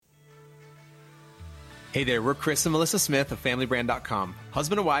Hey there, we're Chris and Melissa Smith of FamilyBrand.com,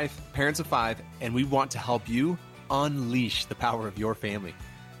 husband and wife, parents of 5, and we want to help you unleash the power of your family.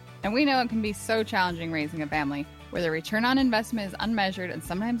 And we know it can be so challenging raising a family, where the return on investment is unmeasured and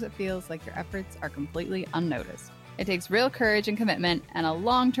sometimes it feels like your efforts are completely unnoticed. It takes real courage and commitment and a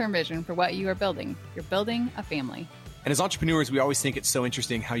long-term vision for what you are building. You're building a family. And as entrepreneurs, we always think it's so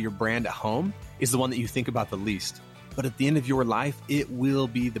interesting how your brand at home is the one that you think about the least. But at the end of your life, it will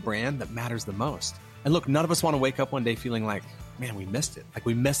be the brand that matters the most. And look, none of us want to wake up one day feeling like, man, we missed it. Like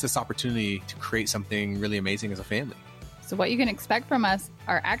we missed this opportunity to create something really amazing as a family. So what you can expect from us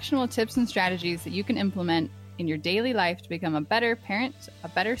are actionable tips and strategies that you can implement in your daily life to become a better parent, a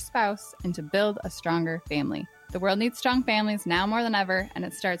better spouse, and to build a stronger family. The world needs strong families now more than ever, and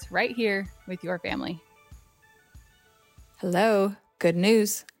it starts right here with your family. Hello, good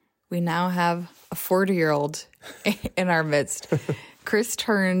news. We now have a 40-year-old in our midst. Chris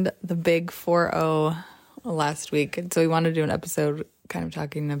turned the big 40 last week, and so we wanted to do an episode kind of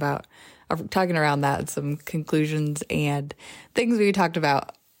talking around that, some conclusions and things we talked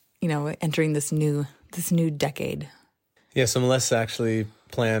about, entering this new decade. Yeah, so Melissa actually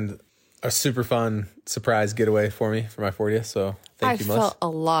planned a super fun surprise getaway for me for my 40th, so thank you, Melissa. I felt a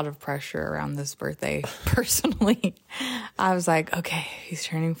lot of pressure around this birthday, personally. I was like, okay, he's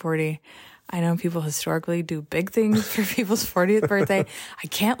turning 40. I know people historically do big things for people's 40th birthday. I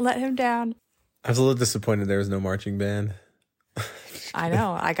can't let him down. I was a little disappointed there was no marching band. I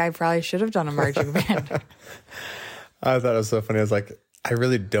know. I probably should have done a marching band. I thought it was so funny. I was like, I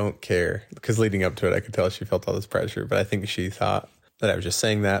really don't care. Because leading up to it, I could tell she felt all this pressure. But I think she thought that I was just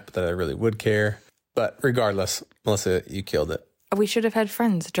saying that, but that I really would care. But regardless, Melissa, you killed it. We should have had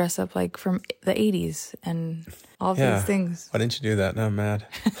friends dress up like from the 80s and all of these things. Why didn't you do that? Now I'm mad.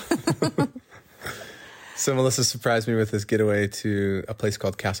 So Melissa surprised me with this getaway to a place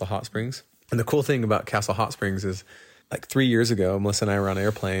called Castle Hot Springs. And the cool thing about Castle Hot Springs is like 3 years ago, Melissa and I were on an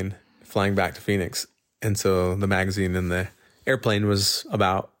airplane flying back to Phoenix. And so the magazine in the airplane was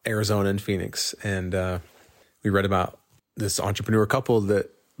about Arizona and Phoenix. And we read about this entrepreneur couple that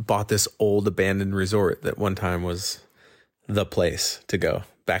bought this old abandoned resort that one time was the place to go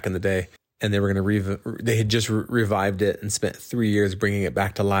back in the day. And they were going to they had just revived it and spent 3 years bringing it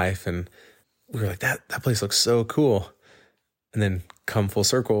back to life. And we were like, that place looks so cool. And then come full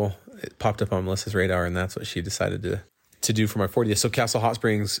circle, it popped up on Melissa's radar, and that's what she decided to do for my 40th. So Castle Hot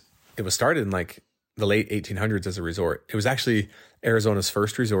Springs, it was started in like the late 1800s as a resort. It was actually Arizona's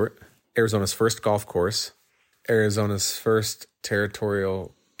first resort, Arizona's first golf course, Arizona's first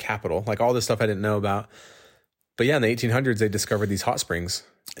territorial capital, like all this stuff I didn't know about. But yeah, in the 1800s, they discovered these hot springs,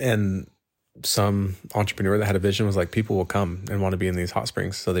 and some entrepreneur that had a vision was like, people will come and want to be in these hot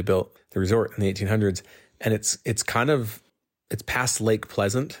springs. So they built the resort in the 1800s, and it's past Lake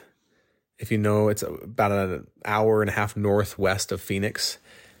Pleasant. If you know, it's about an hour and a half northwest of Phoenix.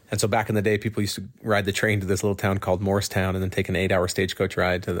 And so back in the day, people used to ride the train to this little town called Morristown and then take an 8-hour stagecoach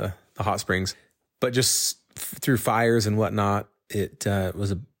ride to the hot springs. But just through fires and whatnot, it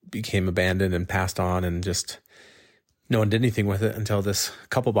became abandoned and passed on, and just no one did anything with it until this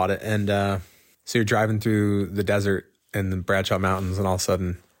couple bought it. And so you're driving through the desert and the Bradshaw Mountains, and all of a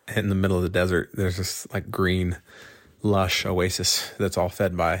sudden, in the middle of the desert, there's this like green, lush oasis that's all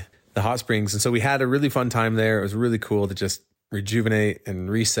fed by the hot springs. And so we had a really fun time there. It was really cool to just rejuvenate and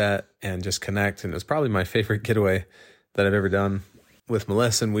reset and just connect. And it was probably my favorite getaway that I've ever done with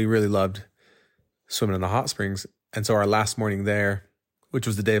Melissa. And we really loved swimming in the hot springs. And so our last morning there, which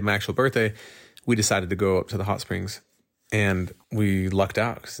was the day of my actual birthday, we decided to go up to the hot springs, and we lucked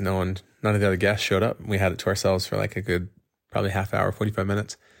out because none of the other guests showed up. We had it to ourselves for like a good, probably half hour, 45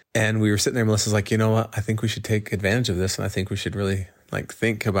 minutes. And we were sitting there, Melissa's like, you know what? I think we should take advantage of this. And I think we should really like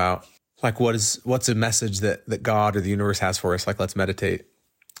think about like, what's a message that God or the universe has for us? Like, let's meditate.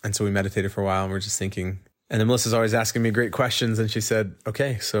 And so we meditated for a while, and we're just thinking. And then Melissa's always asking me great questions. And she said,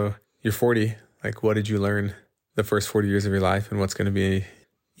 okay, so you're 40. Like, what did you learn the first 40 years of your life? And what's going to be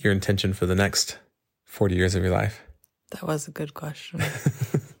your intention for the next 40 years of your life? That was a good question.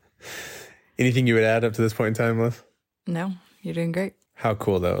 Anything you would add up to this point in time, Melissa? No, you're doing great. How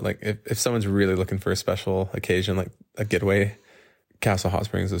cool though. Like if someone's really looking for a special occasion, like a getaway, Castle Hot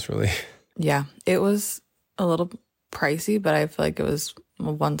Springs is really. Yeah, it was a little pricey, but I feel like it was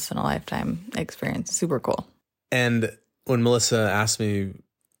a once in a lifetime experience. Super cool. And when Melissa asked me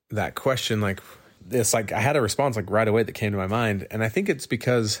that question, like it's like I had a response like right away that came to my mind. And I think it's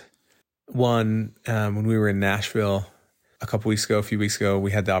because one, when we were in Nashville a few weeks ago, we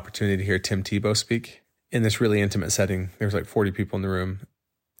had the opportunity to hear Tim Tebow speak in this really intimate setting. There was like 40 people in the room.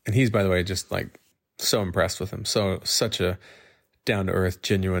 And he's, by the way, just like so impressed with him. Such a down to earth,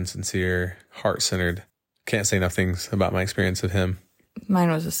 genuine, sincere, heart centered can't say enough things about my experience of him. Mine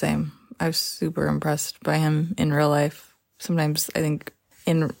was the same. I was super impressed by him in real life. Sometimes I think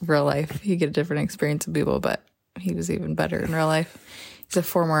in real life you get a different experience with people, but he was even better in real life. He's a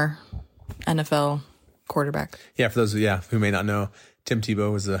former NFL quarterback. Yeah, for those who may not know, Tim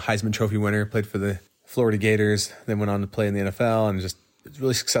Tebow was a Heisman Trophy winner, played for the Florida Gators, then went on to play in the NFL, and just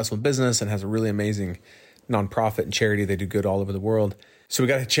really successful in business and has a really amazing nonprofit and charity. They do good all over the world. So we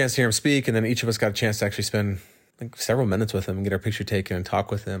got a chance to hear him speak, and then each of us got a chance to actually spend several minutes with him and get our picture taken and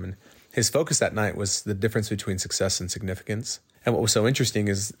talk with him. And his focus that night was the difference between success and significance. And what was so interesting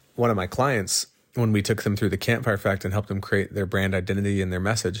is one of my clients, when we took them through the Campfire Effect and helped them create their brand identity and their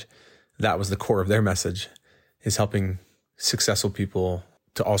message, that was the core of their message, is helping successful people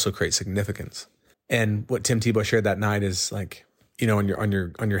to also create significance. And what Tim Tebow shared that night is like, you know, on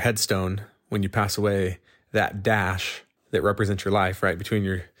your headstone, when you pass away, that dash that represents your life, right?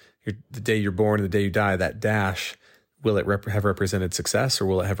 Between the day you're born and the day you die, that dash, will it have represented success or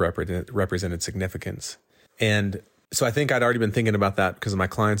will it have represented significance? And so I think I'd already been thinking about that because of my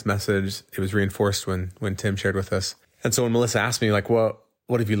client's message. It was reinforced when Tim shared with us. And so when Melissa asked me, like, what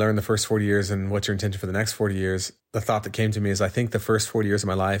have you learned the first 40 years and what's your intention for the next 40 years? The thought that came to me is I think the first 40 years of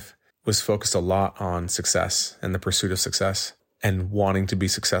my life was focused a lot on success and the pursuit of success and wanting to be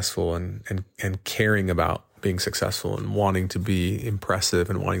successful and caring about being successful and wanting to be impressive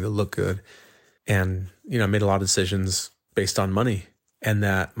and wanting to look good. And, you know, I made a lot of decisions based on money, and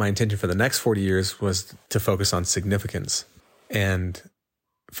that my intention for the next 40 years was to focus on significance and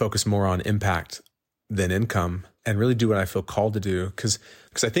focus more on impact than income and really do what I feel called to do. Because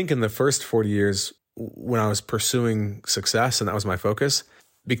I think in the first 40 years when I was pursuing success and that was my focus,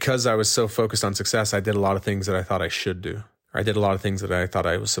 because I was so focused on success, I did a lot of things that I thought I should do. I did a lot of things that I thought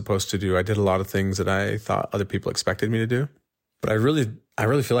I was supposed to do. I did a lot of things that I thought other people expected me to do. But I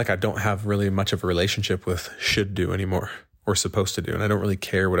really feel like I don't have really much of a relationship with should do anymore or supposed to do. And I don't really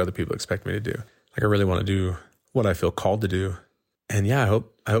care what other people expect me to do. Like I really want to do what I feel called to do. And yeah, I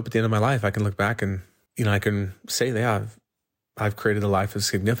hope at the end of my life, I can look back and, you know, I can say, yeah, I've created a life of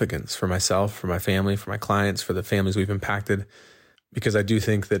significance for myself, for my family, for my clients, for the families we've impacted. Because I do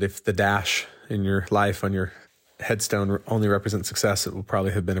think that if the dash in your life on your headstone only represents success, it will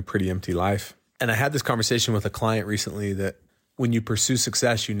probably have been a pretty empty life. And I had this conversation with a client recently that when you pursue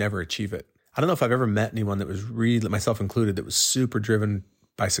success, you never achieve it. I don't know if I've ever met anyone that was really, myself included, that was super driven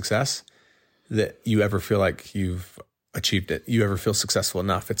by success, that you ever feel like you've achieved it. You ever feel successful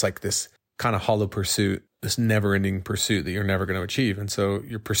enough. It's like this kind of hollow pursuit, this never-ending pursuit that you're never going to achieve. And so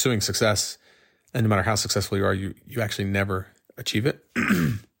you're pursuing success, and no matter how successful you are, you actually never achieve it.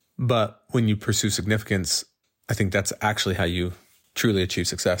 But when you pursue significance, I think that's actually how you truly achieve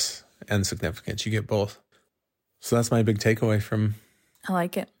success and significance. You get both. So that's my big takeaway from I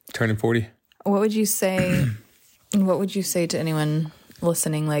like it. Turning 40. What would you say to anyone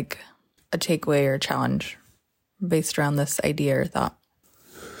listening, like a takeaway or a challenge based around this idea or thought?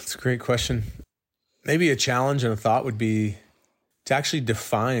 That's a great question. Maybe a challenge and a thought would be to actually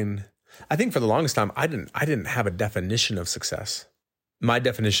define. I think for the longest time, I didn't have a definition of success. My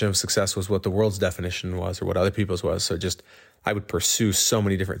definition of success was what the world's definition was or what other people's was. So I would pursue so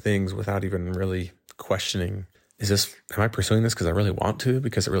many different things without even really questioning, am I pursuing this because I really want to,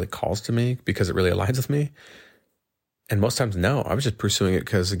 because it really calls to me, because it really aligns with me? And most times, no, I was just pursuing it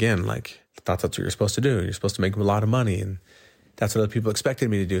because, again, like I thought that's what you're supposed to do. You're supposed to make a lot of money, and that's what other people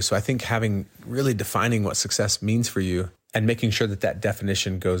expected me to do. So I think really defining what success means for you and making sure that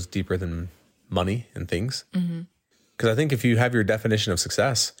definition goes deeper than money and things. Mm-hmm. Because I think if you have your definition of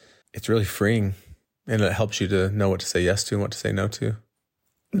success, it's really freeing and it helps you to know what to say yes to and what to say no to.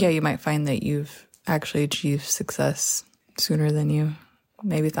 Yeah, you might find that you've actually achieved success sooner than you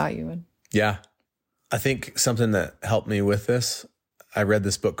maybe thought you would. Yeah. I think something that helped me with this, I read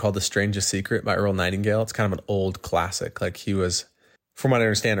this book called The Strangest Secret by Earl Nightingale. It's kind of an old classic. Like from what I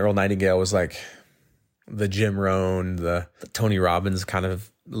understand, Earl Nightingale was like the Jim Rohn, the Tony Robbins, kind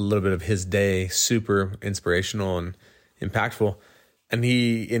of a little bit of his day, super inspirational and impactful. And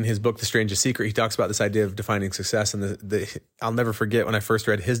in his book, The Strangest Secret, he talks about this idea of defining success. And I'll never forget when I first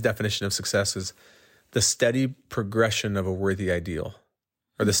read his definition of success is the steady progression of a worthy ideal,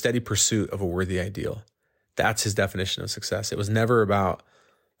 or the steady pursuit of a worthy ideal. That's his definition of success. It was never about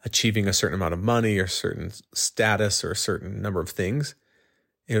achieving a certain amount of money or certain status or a certain number of things.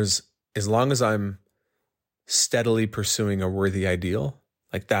 It was, as long as I'm steadily pursuing a worthy ideal,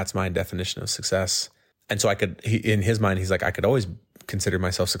 like that's my definition of success. And so in his mind, he's like, I could always consider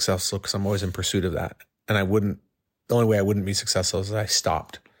myself successful because I'm always in pursuit of that. And the only way I wouldn't be successful is that I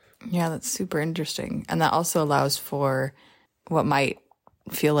stopped. Yeah, that's super interesting. And that also allows for what might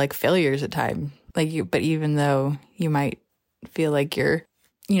feel like failures at times But even though you might feel like you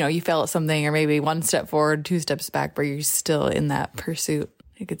fell at something, or maybe one step forward, 2 steps back, but you're still in that pursuit,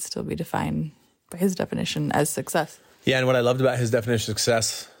 it could still be defined by his definition as success. Yeah. And what I loved about his definition of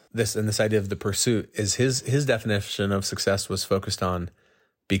success, this idea of the pursuit, is his definition of success was focused on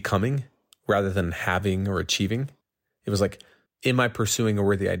becoming rather than having or achieving. It was like, am I pursuing a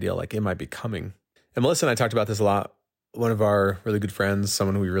worthy ideal? Like, am I becoming? And Melissa and I talked about this a lot. One of our really good friends,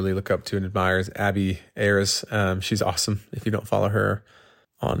 someone we really look up to and admire, is Abby Ayers. She's awesome. If you don't follow her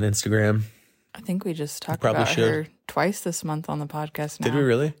on Instagram, I think we just talked about her twice this month on the podcast now. Did we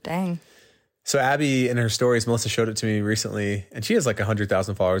really? Dang. So Abby, in her stories, Melissa showed it to me recently, and she has like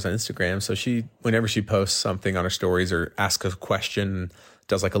 100,000 followers on Instagram. So whenever she posts something on her stories or asks a question,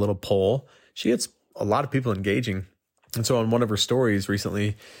 does like a little poll, she gets a lot of people engaging. And so on one of her stories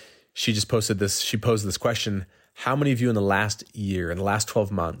recently, she posed this question: how many of you in the last year, in the last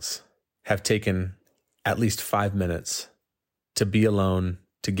 12 months, have taken at least 5 minutes to be alone,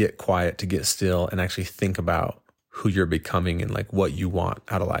 to get quiet, to get still, and actually think about who you're becoming and like what you want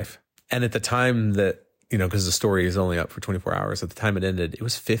out of life? And at the time that, because the story is only up for 24 hours, at the time it ended, it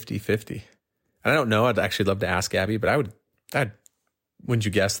was 50-50. And I don't know, I'd actually love to ask Abby, but wouldn't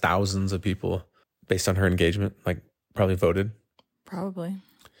you guess thousands of people, based on her engagement, like probably voted? Probably.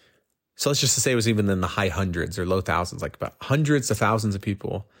 So let's just say it was even in the high hundreds or low thousands, like about hundreds of thousands of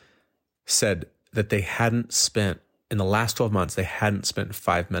people said that they hadn't spent, in the last 12 months, they hadn't spent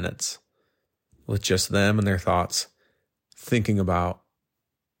 5 minutes with just them and their thoughts, thinking about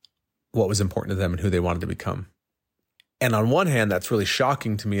what was important to them and who they wanted to become. And on one hand, that's really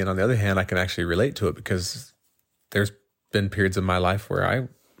shocking to me. And on the other hand, I can actually relate to it, because there's been periods of my life where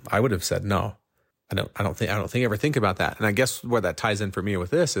I would have said, no, I don't ever think about that. And I guess where that ties in for me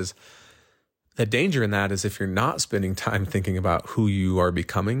with this is the danger in that is if you're not spending time thinking about who you are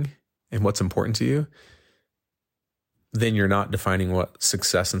becoming and what's important to you, then you're not defining what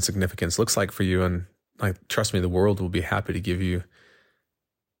success and significance looks like for you. And like, trust me, the world will be happy to give you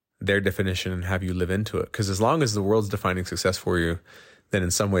their definition and have you live into it. Because as long as the world's defining success for you, then in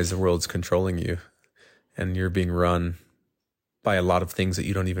some ways the world's controlling you and you're being run by a lot of things that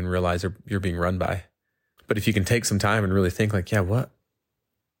you don't even realize you're being run by. But if you can take some time and really think like,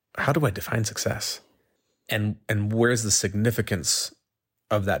 how do I define success? And where's the significance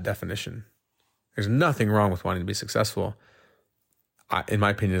of that definition? There's nothing wrong with wanting to be successful, in my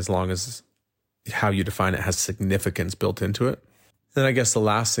opinion, as long as how you define it has significance built into it. Then I guess the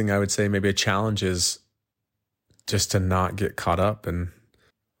last thing I would say, maybe a challenge, is just to not get caught up in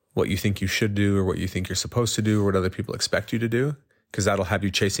what you think you should do or what you think you're supposed to do or what other people expect you to do, because that'll have you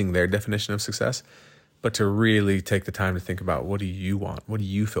chasing their definition of success. But to really take the time to think about, what do you want? What do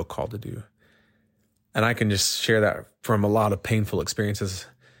you feel called to do? And I can just share that from a lot of painful experiences.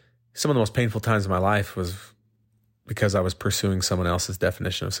 Some of the most painful times of my life was because I was pursuing someone else's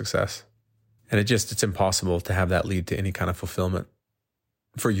definition of success. And it's impossible to have that lead to any kind of fulfillment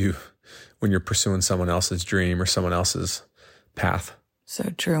for you when you're pursuing someone else's dream or someone else's path. So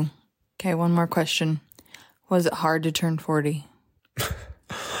true. Okay, one more question. Was it hard to turn 40?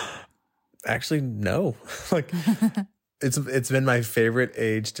 Actually, no. Like, it's been my favorite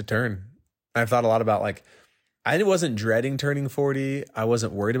age to turn. I've thought a lot about, like, I wasn't dreading turning 40. I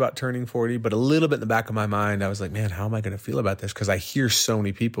wasn't worried about turning 40, but a little bit in the back of my mind, I was like, man, how am I going to feel about this? Because I hear so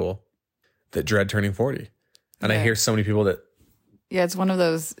many people that dread turning 40. And I hear so many people that... Yeah, it's one of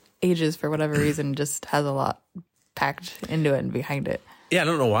those ages, for whatever reason, just has a lot packed into it and behind it. Yeah, I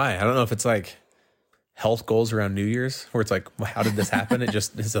don't know why. I don't know if it's like health goals around New Year's, where it's like, well, how did this happen? It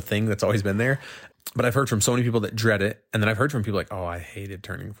just is a thing that's always been there. But I've heard from so many people that dread it. And then I've heard from people like, oh, I hated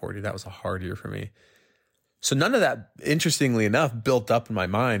turning 40. That was a hard year for me. So none of that, interestingly enough, built up in my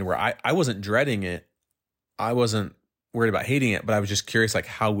mind where I wasn't dreading it. I wasn't worried about hating it, but I was just curious, like,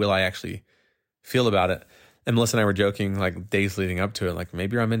 how will I actually feel about it? And Melissa and I were joking, like, days leading up to it, like,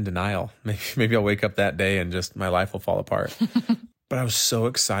 maybe I'm in denial. Maybe I'll wake up that day and just my life will fall apart. But I was so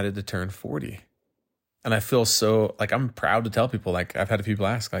excited to turn 40. And I feel so, like, I'm proud to tell people, like, I've had a few people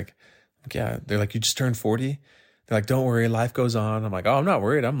ask, like, yeah, they're like, you just turned 40? They're like, don't worry, life goes on. I'm like, oh, I'm not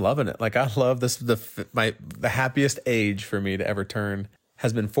worried. I'm loving it. Like, I love this. The happiest age for me to ever turn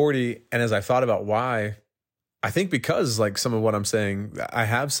has been 40. And as I thought about why, I think because, like, some of what I'm saying, I've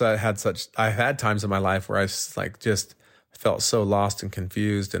had times in my life where I just felt so lost and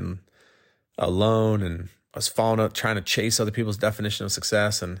confused and alone, and I was falling up trying to chase other people's definition of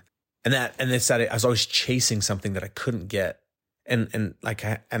success, and it's that I was always chasing something that I couldn't get. And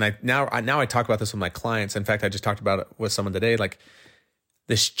now I talk about this with my clients. In fact, I just talked about it with someone today, like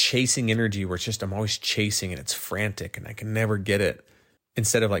this chasing energy where it's just, I'm always chasing and it's frantic and I can never get it,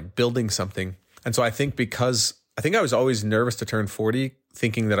 instead of like building something. And so I think I was always nervous to turn 40,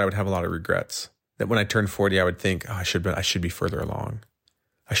 thinking that I would have a lot of regrets. That when I turned 40, I would think, oh, I should be further along.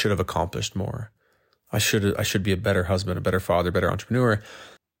 I should have accomplished more. I should be a better husband, a better father, better entrepreneur.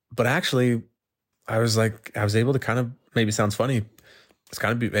 But actually, I was able to kind of, maybe sounds funny,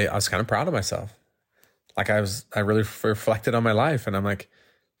 I was kind of proud of myself. Like I really reflected on my life, and I'm like,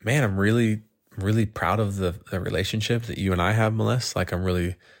 man, I'm really, really proud of the relationship that you and I have, Melissa. Like I'm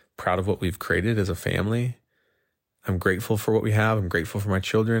really proud of what we've created as a family. I'm grateful for what we have. I'm grateful for my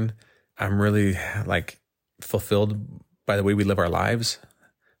children. I'm really like fulfilled by the way we live our lives,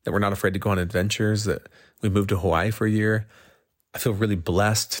 that we're not afraid to go on adventures, that we moved to Hawaii for a year. I feel really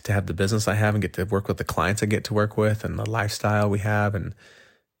blessed to have the business I have and get to work with the clients I get to work with and the lifestyle we have. And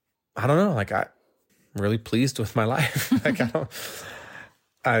I don't know, like I'm really pleased with my life.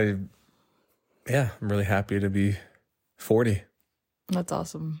 I'm really happy to be 40. That's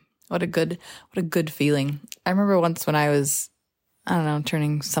awesome. What a good feeling. I remember once when I was, I don't know,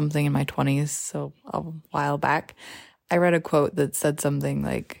 turning something in my 20s, so a while back, I read a quote that said something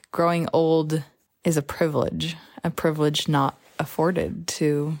like, growing old is a privilege not afforded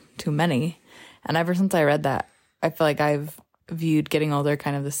to many. And ever since I read that, I feel like I've viewed getting older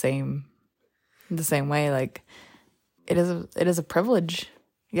kind of the same way. Like it is a privilege.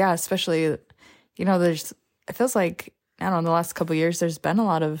 Yeah, especially, it feels like, I don't know, in the last couple of years, there's been a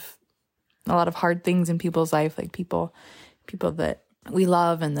lot of hard things in people's life, like people that we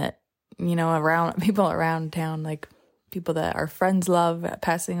love and that, around people around town, like people that our friends love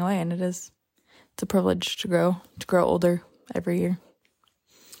passing away. And it's a privilege to grow older every year.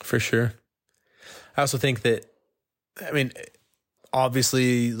 For sure. I also think that,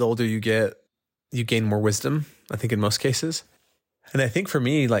 obviously the older you get, you gain more wisdom, I think in most cases. And I think for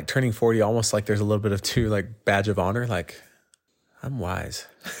me, like turning 40, almost like there's a little bit of badge of honor, like I'm wise,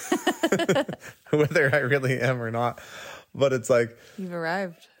 whether I really am or not. But it's like, you've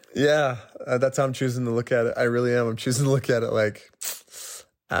arrived. Yeah. That's how I'm choosing to look at it. I really am. I'm choosing to look at it like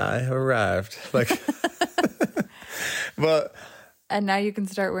I have arrived. Like, but. And now you can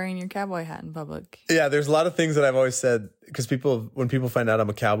start wearing your cowboy hat in public. Yeah. There's a lot of things that I've always said, because when people find out I'm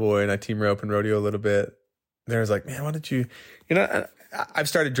a cowboy and I team rope and rodeo a little bit, they're like, man, why did you, I've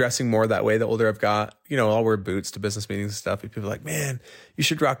started dressing more that way the older I've got. I'll wear boots to business meetings and stuff. And people are like, man, you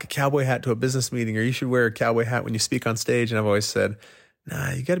should rock a cowboy hat to a business meeting, or you should wear a cowboy hat when you speak on stage. And I've always said,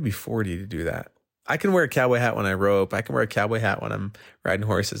 nah, you got to be 40 to do that. I can wear a cowboy hat when I rope. I can wear a cowboy hat when I'm riding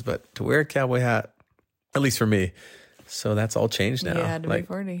horses. But to wear a cowboy hat, at least for me, so that's all changed now. You had to be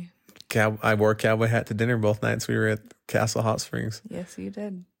 40. I wore a cowboy hat to dinner both nights we were at Castle Hot Springs. Yes, you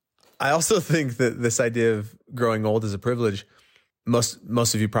did. I also think that this idea of growing old is a privilege. Most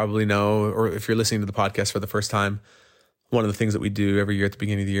of you probably know, or if you're listening to the podcast for the first time, one of the things that we do every year at the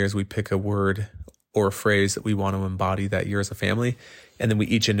beginning of the year is we pick a word or a phrase that we want to embody that year as a family. And then we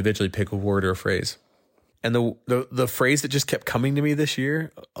each individually pick a word or a phrase. And the phrase that just kept coming to me this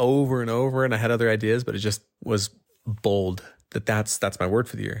year over and over, and I had other ideas, but it just was bold. That's my word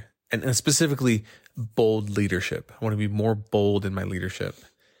for the year. And specifically bold leadership. I want to be more bold in my leadership.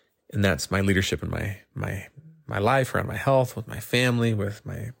 And that's my leadership in my life, around my health, with my family, with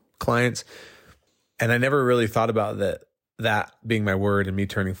my clients. And I never really thought about that being my word and me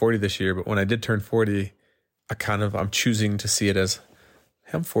turning 40 this year. But when I did turn 40, I'm choosing to see it as,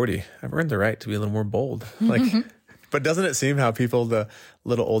 hey, I'm 40. I've earned the right to be a little more bold. Like, but doesn't it seem how people, the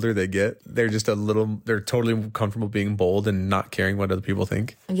little older they get, they're totally comfortable being bold and not caring what other people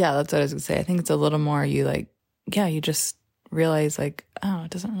think? Yeah, that's what I was going to say. I think it's a little more you just realize like, oh,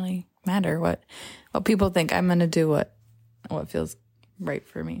 it doesn't really matter what people think. I'm going to do what feels right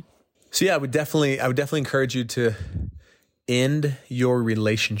for me. So yeah, I would definitely encourage you to end your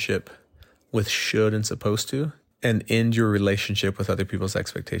relationship with should and supposed to, and end your relationship with other people's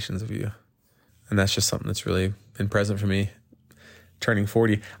expectations of you. And that's just something that's really been present for me turning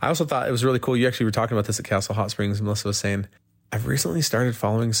 40. I also thought it was really cool. You actually were talking about this at Castle Hot Springs. Melissa was saying, I've recently started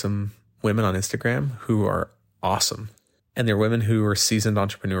following some women on Instagram who are awesome. And they're women who are seasoned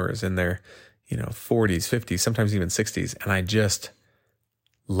entrepreneurs in their, 40s, 50s, sometimes even 60s. And I just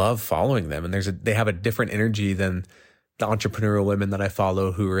love following them. And they have a different energy than the entrepreneurial women that I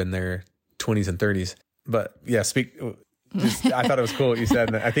follow who are in their 20s and 30s. But yeah, I thought it was cool what you said.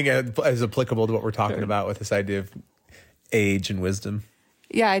 And I think it is applicable to what we're talking about with this idea of age and wisdom.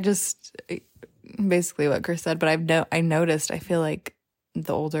 Yeah, I just basically what Chris said, but I noticed, I feel like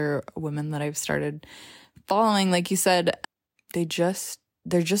the older women that I've started following, like you said, they're just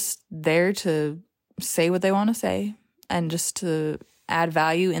there to say what they want to say and just to add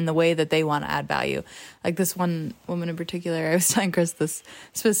value in the way that they want to add value. Like this one woman in particular, I was telling Chris this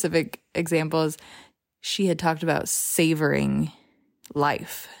specific example is she had talked about savoring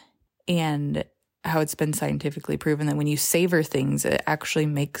life and how it's been scientifically proven that when you savor things, it actually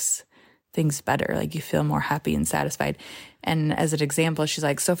makes things better. Like you feel more happy and satisfied. And as an example, she's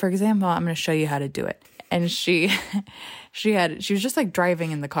like, so for example, I'm going to show you how to do it. And she was just like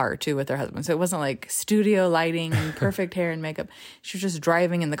driving in the car too with her husband. So it wasn't like studio lighting, perfect hair and makeup. She was just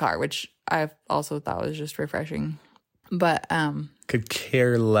driving in the car, which I also thought was just refreshing. But could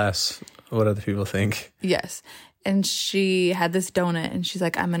care less what other people think. Yes. And she had this donut and she's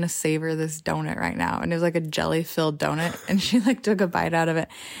like, I'm going to savor this donut right now. And it was like a jelly filled donut. And she like took a bite out of it.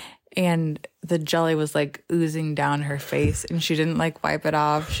 And the jelly was like oozing down her face and she didn't like wipe it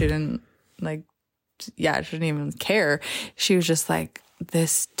off. She didn't like, she didn't even care. She was just like,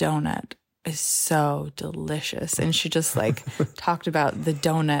 this donut is so delicious. And she just like talked about the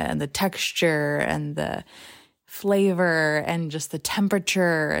donut and the texture and the flavor and just the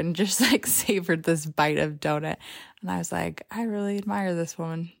temperature and just like savored this bite of donut. And I was like, I really admire this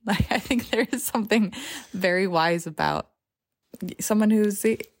woman. Like, I think there is something very wise about someone who's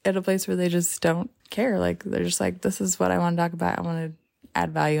at a place where they just don't care. Like, they're just like, this is what I want to talk about. I want to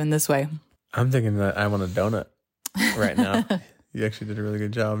add value in this way. I'm thinking that I want a donut right now. You actually did a really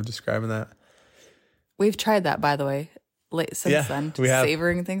good job of describing that. We've tried that, by the way, since then, we have.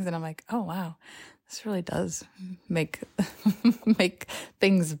 savoring things. And I'm like, oh, wow, this really does make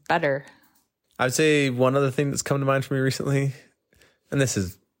things better. I'd say one other thing that's come to mind for me recently, and this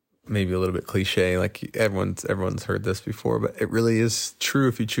is maybe a little bit cliche, like everyone's heard this before, but it really is true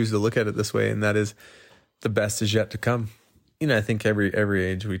if you choose to look at it this way, and that is the best is yet to come. You know, I think every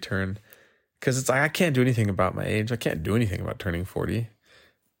age we turn, because it's like I can't do anything about my age. I can't do anything about turning 40.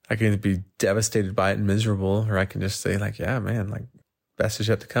 I can either be devastated by it and miserable, or I can just say like, yeah, man, like best is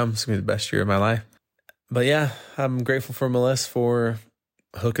yet to come. It's gonna be the best year of my life. But yeah, I'm grateful for Melissa for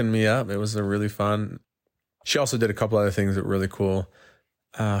hooking me up. It was a really fun. She also did a couple other things that were really cool.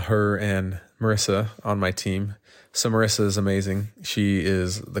 Her and Marissa on my team. So Marissa is amazing. She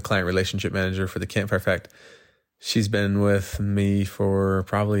is the client relationship manager for the Campfire Effect. She's been with me for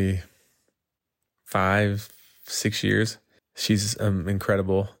probably 5-6 years. She's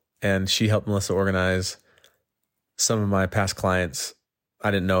incredible. And she helped Melissa organize some of my past clients.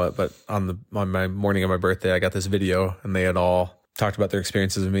 I didn't know it, but on my morning of my birthday, I got this video and they had all talked about their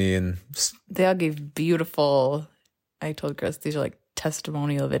experiences with me. And they all gave beautiful, I told Chris, these are like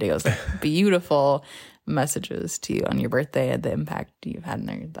testimonial videos, like beautiful messages to you on your birthday and the impact you've had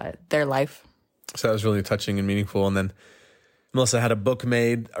in their life. So that was really touching and meaningful. And then Melissa had a book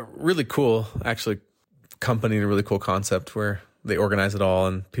made, a really cool, actually, company and a really cool concept where they organize it all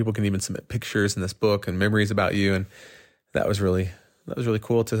and people can even submit pictures in this book and memories about you. And that was really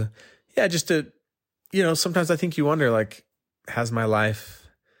cool to, sometimes I think you wonder, like, has my life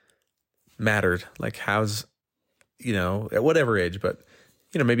mattered? Like, how's, at whatever age, but,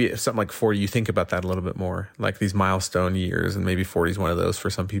 maybe if something like 40, you think about that a little bit more, like these milestone years, and maybe 40 is one of those for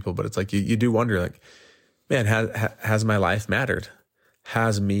some people, but it's like, you do wonder, like, man, has my life mattered?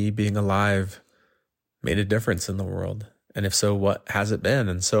 Has me being alive made a difference in the world? And if so, what has it been?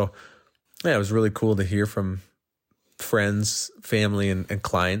 And so, yeah, it was really cool to hear from friends, family, and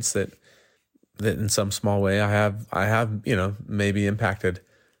clients that in some small way I have, maybe impacted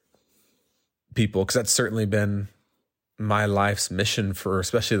people, because that's certainly been my life's mission for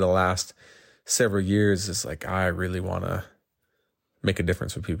especially the last several years. Is like, I really want to make a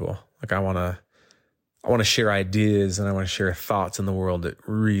difference with people. Like I want to share ideas and I want to share thoughts in the world that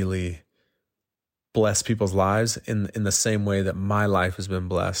really bless people's lives in the same way that my life has been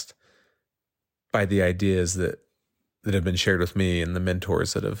blessed by the ideas that have been shared with me and the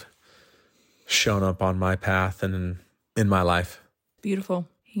mentors that have shown up on my path and in my life. Beautiful.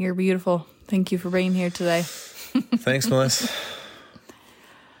 You're beautiful. Thank you for being here today. Thanks, Melissa.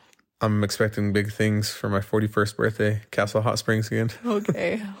 I'm expecting big things for my 41st birthday, Castle Hot Springs again.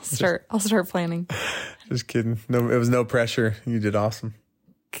 Okay. I'll start planning. Just kidding. No, it was no pressure. You did awesome.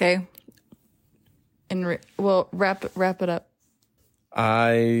 Okay. And wrap it up.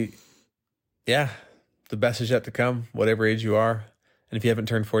 The best is yet to come, whatever age you are. And if you haven't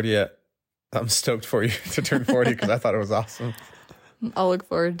turned 40 yet, I'm stoked for you to turn 40 because I thought it was awesome. I'll look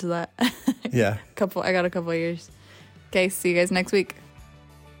forward to that. Yeah. I got a couple of years. Okay, see you guys next week.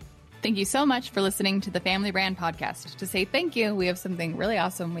 Thank you so much for listening to the Family Brand Podcast. To say thank you, we have something really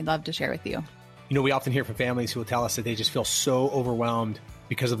awesome we'd love to share with you. We often hear from families who will tell us that they just feel so overwhelmed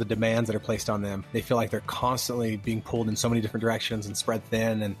because of the demands that are placed on them. They feel like they're constantly being pulled in so many different directions and spread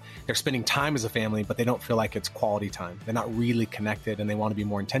thin, and they're spending time as a family, but they don't feel like it's quality time. They're not really connected, and they want to be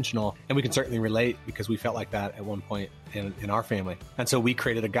more intentional. And we can certainly relate because we felt like that at one point in our family. And so we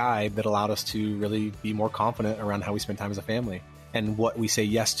created a guide that allowed us to really be more confident around how we spend time as a family and what we say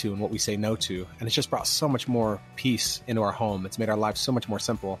yes to and what we say no to. And it's just brought so much more peace into our home. It's made our lives so much more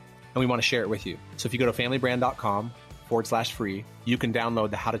simple, and we want to share it with you. So if you go to familybrand.com/free, you can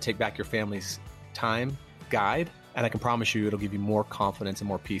download the How to Take Back Your Family's Time guide, and I can promise you it'll give you more confidence and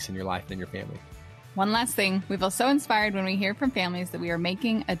more peace in your life and in your family. One last thing, we feel so inspired when we hear from families that we are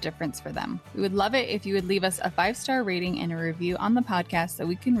making a difference for them. We would love it if you would leave us a 5-star rating and a review on the podcast so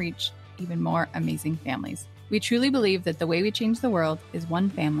we can reach even more amazing families. We truly believe that the way we change the world is one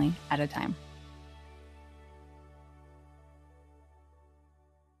family at a time.